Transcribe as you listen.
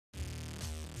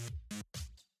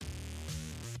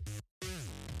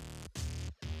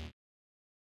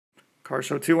Car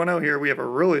Show 210 here. We have a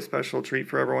really special treat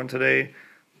for everyone today.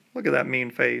 Look at that mean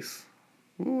face.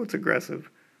 Ooh, it's aggressive.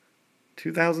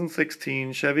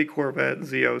 2016 Chevy Corvette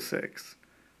Z06.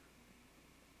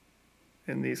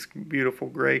 In this beautiful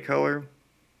gray color.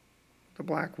 The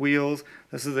black wheels.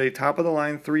 This is a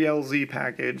top-of-the-line 3LZ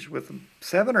package with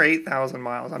 7,000 or 8,000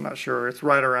 miles. I'm not sure. It's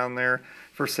right around there.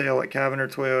 For sale at Cavender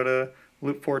Toyota,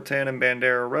 Loop 410 and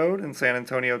Bandera Road in San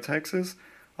Antonio, Texas.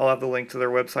 I'll have the link to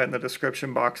their website in the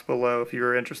description box below if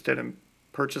you're interested in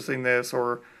purchasing this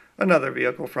or another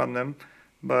vehicle from them.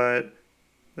 But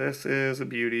this is a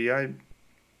beauty.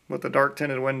 With the dark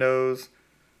tinted windows,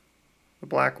 the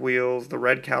black wheels, the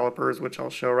red calipers, which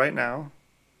I'll show right now.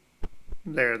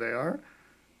 There they are.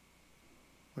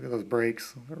 Look at those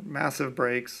brakes. They're massive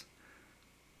brakes.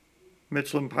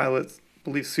 Michelin Pilot, I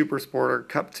believe Super Sport or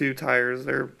Cup 2 tires.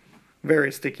 They're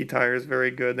very sticky tires, very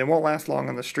good. They won't last long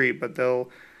on the street, but they'll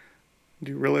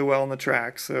do really well on the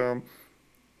track. So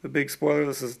the big spoiler,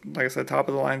 this is, like I said, top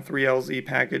of the line 3LZ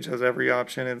package, has every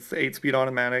option. It's the 8-speed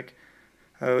automatic.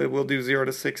 It will do 0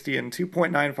 to 60 in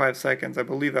 2.95 seconds. I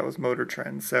believe that was Motor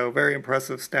Trend. So very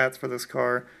impressive stats for this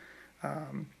car.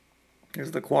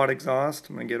 Here's the quad exhaust.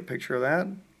 I'm going to get a picture of that.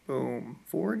 Boom.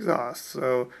 4 exhausts.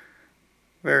 So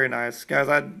very nice. Guys,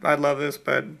 I'd love this,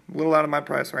 but a little out of my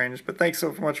price range. But thanks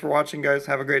so much for watching, guys.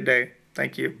 Have a great day.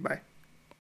 Thank you. Bye.